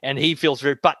in, and he feels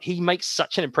but he makes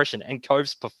such an impression, and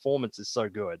Cove's performance is so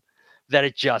good that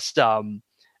it just,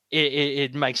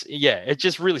 it makes, it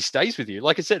just really stays with you.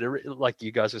 Like I said, like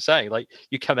you guys were saying, like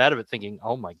you come out of it thinking,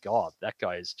 oh my God, that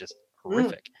guy is just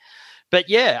horrific. But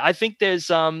yeah, I think there's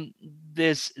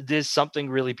something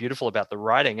really beautiful about the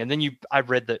writing. And then I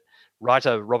read that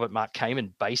writer Robert Mark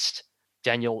Kamen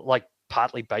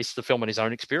partly based the film on his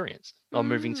own experience on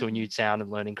moving to a new town and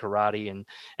learning karate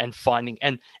and finding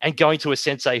and going to a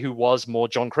sensei who was more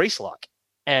John Kreese-like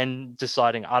and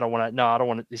deciding I don't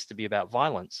want this to be about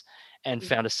violence, and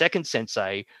found a second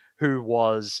sensei who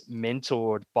was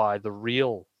mentored by the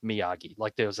real Miyagi.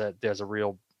 Like there's a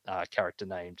real character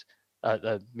named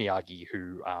Miyagi,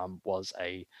 who was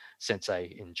a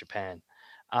sensei in Japan.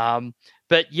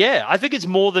 But yeah, I think it's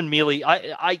more than merely,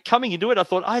 I coming into it, I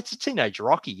thought, it's a teenage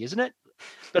Rocky, isn't it?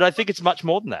 But I think it's much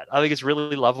more than that. I think it's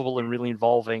really lovable and really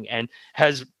involving, and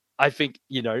has, I think,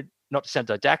 you know, not to sound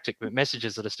didactic, but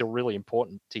messages that are still really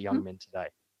important to young men today.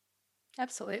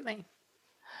 Absolutely.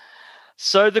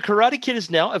 So The Karate Kid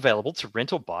is now available to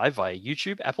rent or buy via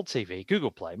YouTube, Apple TV, Google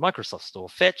Play, Microsoft Store,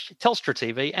 Fetch, Telstra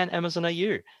TV, and Amazon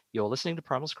AU. You're listening to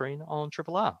Primal Screen on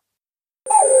Triple R.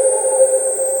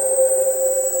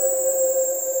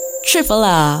 Triple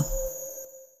R.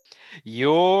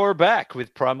 You're back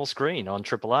with Primal Screen on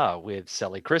Triple R with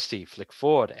Sally Christie, Flick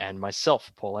Ford, and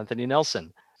myself, Paul Anthony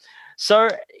Nelson. So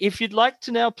if you'd like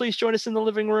to now, please join us in the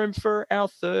living room for our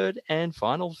third and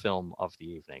final film of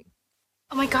the evening.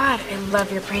 Oh my God, I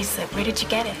love your bracelet. Where did you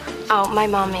get it? Oh, my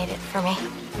mom made it for me.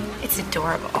 It's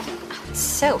adorable. Oh, it's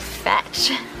so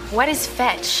fetch. What is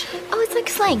fetch? Oh, it's like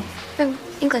slang from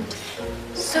England.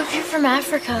 So if you're from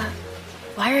Africa,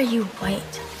 why are you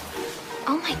white?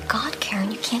 Oh my God,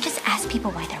 Karen, you can't just ask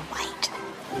people why they're white.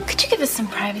 Could you give us some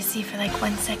privacy for like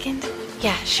 1 second?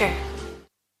 Yeah, sure.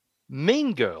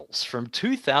 Mean Girls from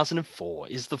 2004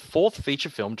 is the fourth feature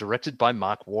film directed by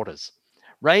Mark Waters.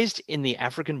 Raised in the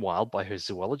African wild by her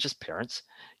zoologist parents,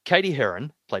 Katie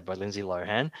Heron, played by Lindsay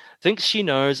Lohan, thinks she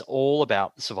knows all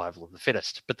about the survival of the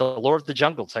fittest, but the law of the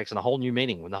jungle takes on a whole new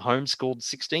meaning when the homeschooled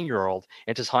 16-year-old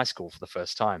enters high school for the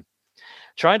first time.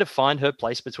 Trying to find her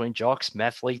place between jocks,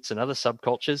 mathletes, and other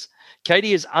subcultures,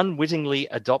 Katie is unwittingly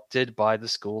adopted by the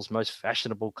school's most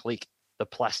fashionable clique, the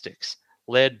Plastics,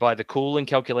 led by the cool and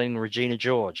calculating Regina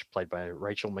George, played by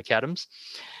Rachel McAdams.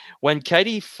 When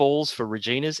Katie falls for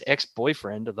Regina's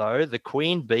ex-boyfriend, though, the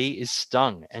queen bee is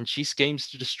stung and she schemes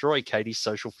to destroy Katie's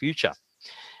social future.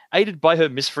 Aided by her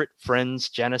misfit friends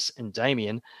Janice and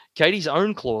Damien, Katie's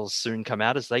own claws soon come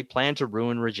out as they plan to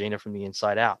ruin Regina from the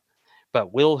inside out.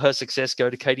 But will her success go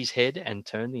to Katie's head and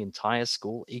turn the entire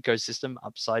school ecosystem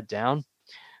upside down?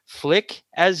 Flick,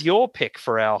 as your pick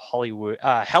for our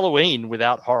Halloween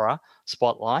Without Horror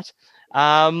spotlight,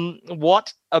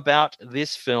 what about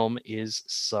this film is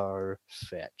so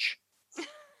fetch?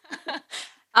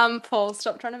 Paul,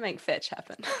 stop trying to make fetch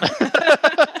happen.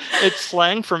 It's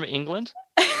slang from England.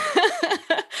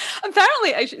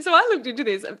 Apparently, actually, so I looked into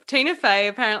this. Tina Fey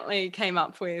apparently came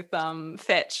up with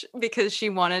fetch because she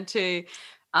wanted to.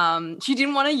 She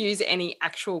didn't want to use any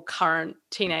actual current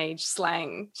teenage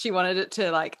slang. She wanted it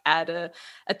to like add a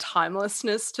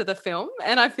timelessness to the film,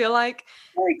 and I feel like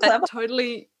that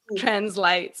totally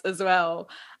translates as well.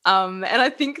 And I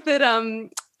think that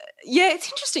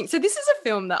it's interesting. So this is a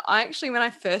film that I actually, when I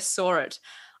first saw it,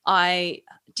 I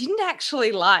didn't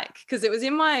actually like because it was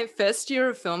in my first year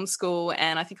of film school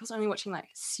and I think I was only watching like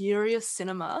serious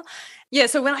cinema. Yeah,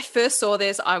 so when I first saw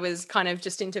this, I was kind of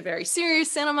just into very serious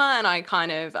cinema and I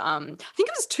kind of, I think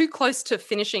it was too close to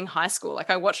finishing high school.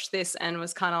 Like I watched this and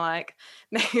was kind of like,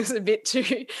 maybe it was a bit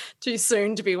too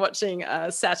soon to be watching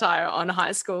a satire on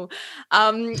high school.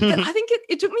 But I think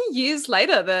it took me years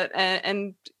later that,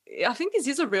 and I think this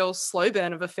is a real slow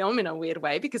burn of a film in a weird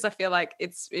way because I feel like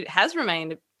it has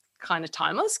remained kind of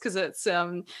timeless because it's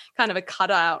kind of a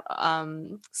cutout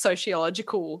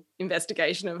sociological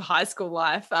investigation of high school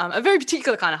life, a very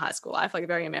particular kind of high school life, like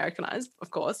very Americanized,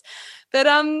 of course. But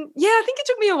I think it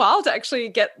took me a while to actually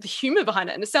get the humor behind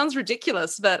it. And it sounds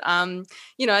ridiculous, but I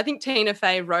think Tina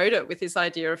Fey wrote it with this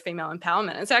idea of female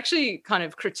empowerment. It's actually kind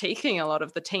of critiquing a lot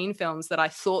of the teen films that I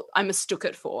thought I mistook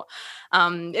it for.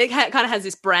 It kind of has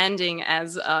this branding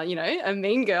as a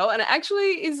mean girl, and it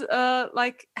actually is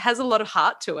has a lot of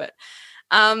heart to it.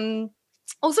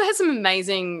 Also has some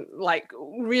amazing, like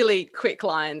really quick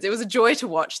lines. It was a joy to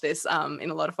watch this in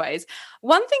a lot of ways.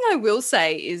 One thing I will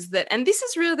say is that, and this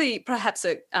is really perhaps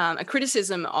a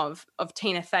criticism of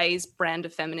Tina Fey's brand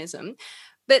of feminism,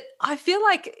 but I feel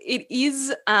like it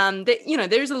is that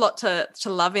there is a lot to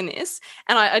love in this,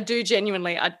 and I do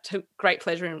genuinely, I took great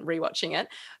pleasure in rewatching it.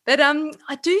 But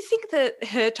I do think that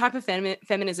her type of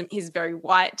feminism is very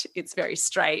white, it's very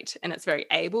straight, and it's very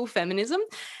able feminism.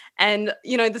 And,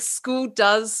 the school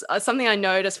does, something I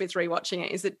noticed with rewatching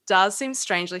it is it does seem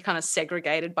strangely kind of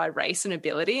segregated by race and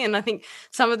ability. And I think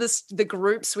some of the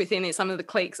groups within it, some of the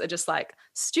cliques are just like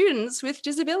students with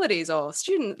disabilities or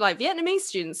like Vietnamese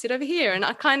students sit over here. And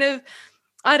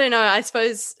I don't know, I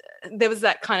suppose there was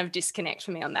that kind of disconnect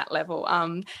for me on that level.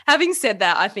 Having said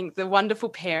that, I think the wonderful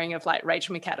pairing of like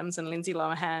Rachel McAdams and Lindsay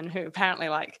Lohan, who apparently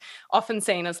like often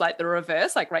seen as like the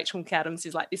reverse, like Rachel McAdams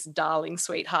is like this darling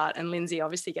sweetheart and Lindsay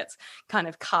obviously gets kind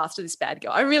of cast as this bad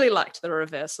girl. I really liked the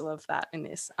reversal of that in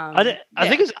this. I don't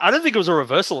think it was a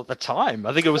reversal at the time.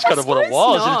 I think it was kind of what it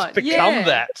was. Not. It's become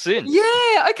that since.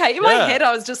 Yeah, okay. In my head,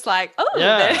 I was just like,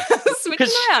 they're switching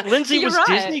around. Lindsay was right.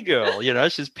 Disney girl,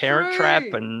 she's Parent Trap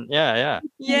and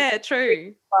Yeah,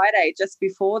 true. Friday just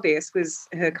before this was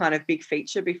her kind of big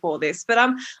feature before this, but I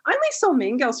only saw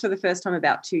Mean Girls for the first time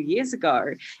about 2 years ago,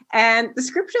 and the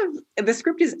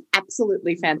script is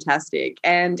absolutely fantastic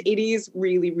and it is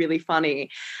really, really funny.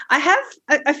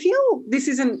 I feel this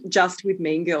isn't just with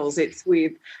Mean Girls, it's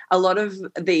with a lot of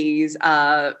these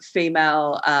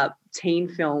female teen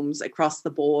films across the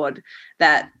board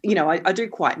that I do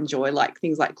quite enjoy, like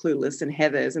things like Clueless and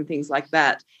Heathers and things like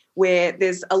that, where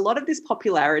there's a lot of this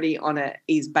popularity on it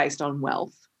is based on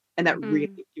wealth, and that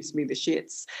really gives me the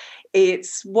shits.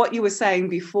 It's what you were saying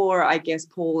before, I guess,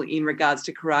 Paul, in regards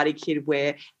to Karate Kid,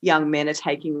 where young men are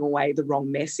taking away the wrong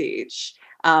message.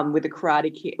 With the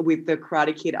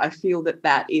Karate Kid, I feel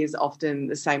that is often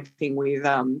the same thing with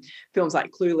films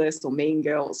like Clueless or Mean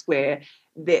Girls, where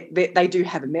they do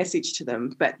have a message to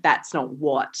them, but that's not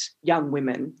what young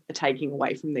women are taking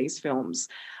away from these films.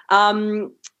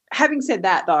 having said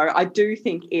that, though, I do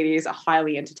think it is a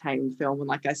highly entertaining film. And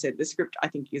like I said, the script I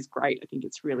think is great. I think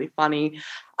it's really funny.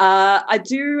 I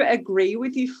do agree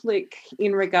with you, Flick,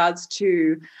 in regards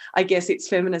to, I guess, its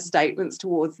feminist statements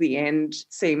towards the end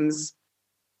seems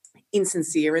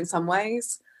insincere in some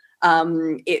ways.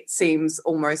 It seems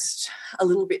almost a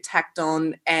little bit tacked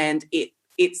on, and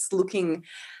it's looking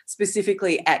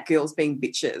specifically at girls being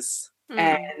bitches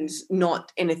and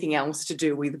not anything else to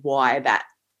do with why that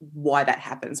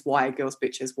happens. Why are girls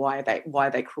bitches? Why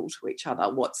are they cruel to each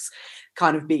other? What's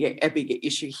kind of a bigger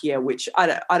issue here, which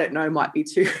I don't know, might be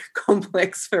too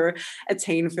complex for a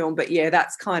teen film. But yeah,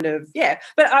 that's kind of, yeah.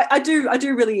 But I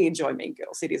do really enjoy Mean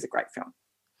Girls. It is a great film.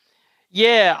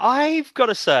 Yeah, I've got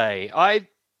to say,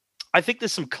 I think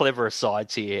there's some clever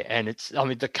asides here, and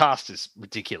the cast is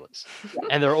ridiculous,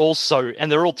 and they're all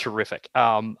terrific.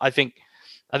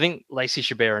 I think Lacey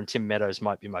Chabert and Tim Meadows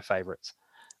might be my favorites.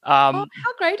 How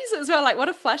great is it as well? Like, what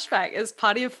a flashback as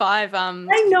Party of Five. I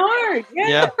know.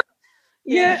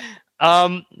 Yeah.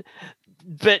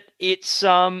 But it's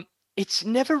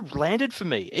never landed for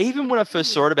me. Even when I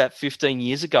first saw it about 15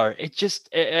 years ago, it just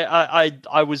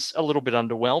I was a little bit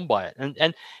underwhelmed by it,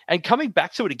 and coming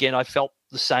back to it again, I felt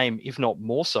the same, if not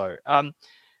more so.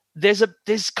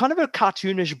 There's kind of a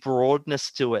cartoonish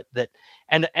broadness to it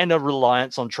and a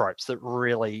reliance on tropes that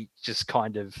really just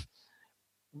kind of,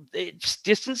 it just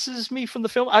distances me from the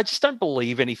film. I just don't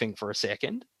believe anything for a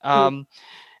second.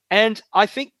 And I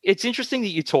think it's interesting that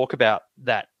you talk about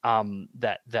that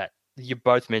that you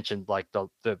both mentioned, like the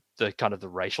kind of the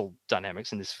racial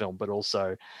dynamics in this film, but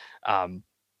also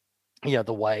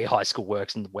the way high school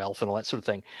works and the wealth and all that sort of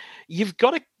thing. You've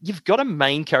got a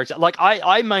main character. Like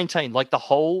I maintain, like, the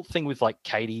whole thing with like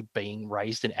Katie being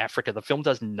raised in Africa, the film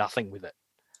does nothing with it.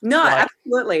 No, like,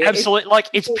 absolutely. Like,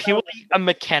 it's purely a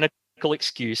mechanical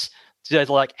excuse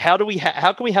to, like, how can we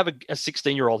have a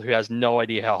 16-year-old who has no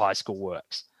idea how high school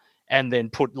works, and then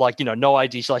put, like, no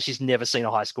idea, like, she's never seen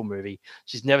a high school movie,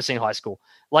 she's never seen high school.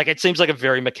 Like, it seems like a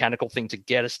very mechanical thing to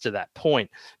get us to that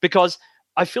point, because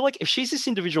I feel like if she's this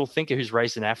individual thinker who's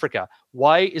raised in Africa,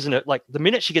 why isn't it, like, the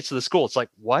minute she gets to the school, it's like,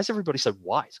 why is everybody so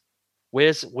white?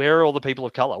 Where are all the people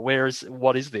of color?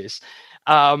 What is this?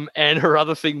 And her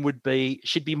other thing would be,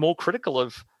 she'd be more critical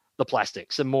of the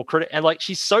plastics and more and, like,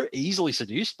 she's so easily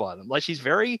seduced by them. Like, she's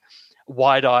very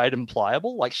wide-eyed and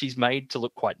pliable. Like, she's made to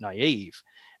look quite naive.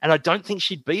 And I don't think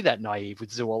she'd be that naive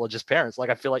with zoologist parents. Like,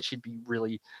 I feel like she'd be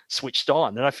really switched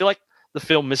on. And I feel like the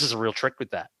film misses a real trick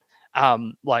with that.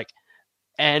 And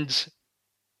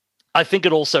I think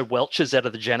it also welches out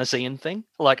of the Janician thing.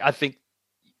 Like, I think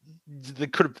they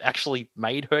could have actually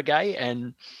made her gay,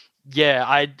 and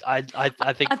I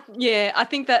think I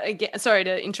think that, again, sorry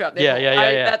to interrupt there.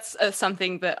 Yeah. That's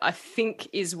something that I think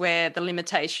is where the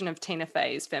limitation of Tina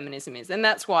Fey's feminism is, and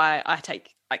that's why I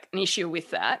take, like, an issue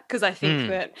with that, because I think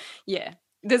that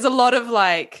there's a lot of,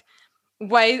 like,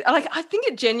 ways, like, I think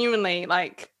it genuinely,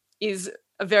 like, is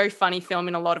a very funny film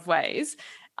in a lot of ways.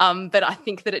 But I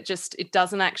think that it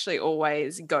doesn't actually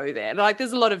always go there. Like,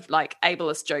 there's a lot of, like,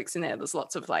 ableist jokes in there. There's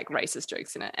lots of, like, racist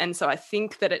jokes in it. And so I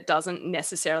think that it doesn't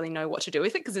necessarily know what to do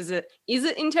with it, because is it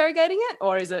interrogating it,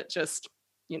 or is it just,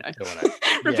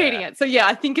 repeating it? So yeah,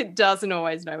 I think it doesn't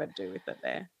always know what to do with it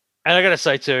there. And I got to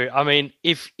say too, I mean,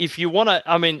 if you want to,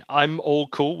 I mean, I'm all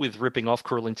cool with ripping off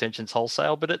Cruel Intentions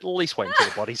wholesale, but at least wait until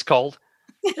the body's cold.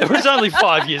 It was only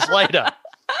 5 years later.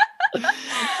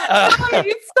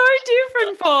 It's so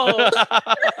different, Paul.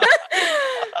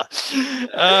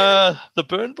 The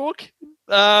Burn Book.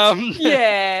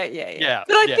 Yeah.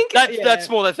 But I think that's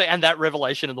more the thing, and that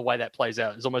revelation and the way that plays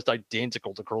out is almost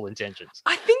identical to Cruel Intentions.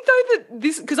 I think, though, that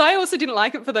this, because I also didn't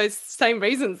like it for those same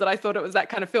reasons, that I thought it was that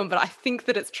kind of film, but I think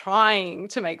that it's trying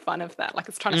to make fun of that, like,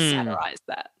 it's trying to satirize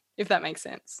that, if that makes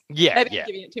sense. Yeah, maybe I'm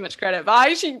giving it too much credit, but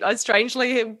I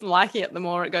strangely am liking it the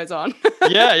more it goes on.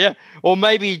 yeah. Or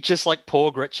maybe just like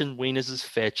poor Gretchen Wieners'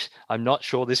 Fetch, I'm not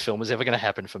sure this film is ever going to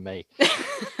happen for me.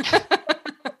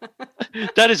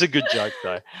 That is a good joke,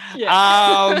 though.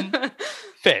 Yeah.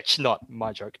 Fetch, not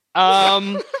my joke.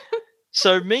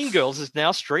 So Mean Girls is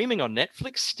now streaming on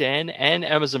Netflix, Stan, and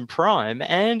Amazon Prime,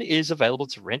 and is available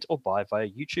to rent or buy via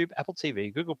YouTube, Apple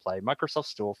TV, Google Play, Microsoft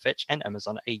Store, Fetch, and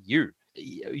Amazon AU.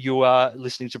 You are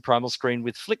listening to Primal Screen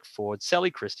with Flick Ford,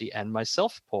 Sally Christie, and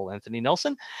myself, Paul Anthony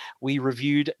Nelson. We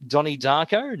reviewed Donnie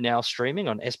Darko, now streaming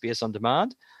on SBS On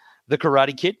Demand, The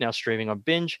Karate Kid, now streaming on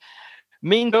Binge,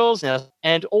 Mean Girls now,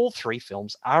 and all three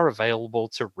films are available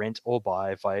to rent or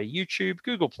buy via YouTube,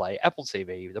 Google Play, Apple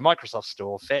TV, the Microsoft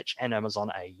Store, Fetch, and Amazon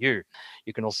AU.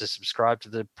 You can also subscribe to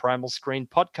the Primal Screen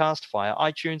podcast via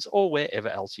iTunes or wherever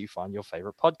else you find your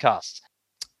favorite podcasts.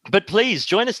 But please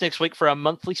join us next week for our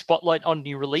monthly spotlight on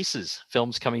new releases,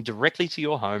 films coming directly to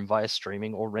your home via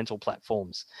streaming or rental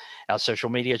platforms. Our social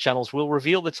media channels will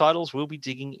reveal the titles we'll be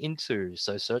digging into,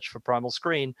 so search for Primal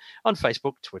Screen on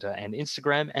Facebook, Twitter, and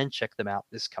Instagram, and check them out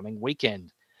this coming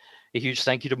weekend. A huge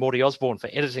thank you to Morty Osborne for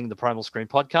editing the Primal Screen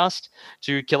podcast,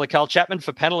 to Killer Carl Chapman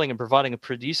for paneling and providing a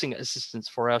producing assistance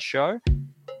for our show.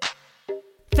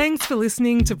 Thanks for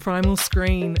listening to Primal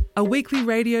Screen, a weekly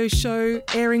radio show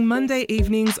airing Monday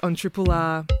evenings on Triple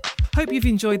R. Hope you've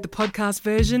enjoyed the podcast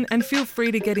version and feel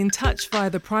free to get in touch via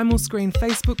the Primal Screen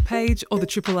Facebook page or the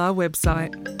Triple R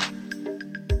website.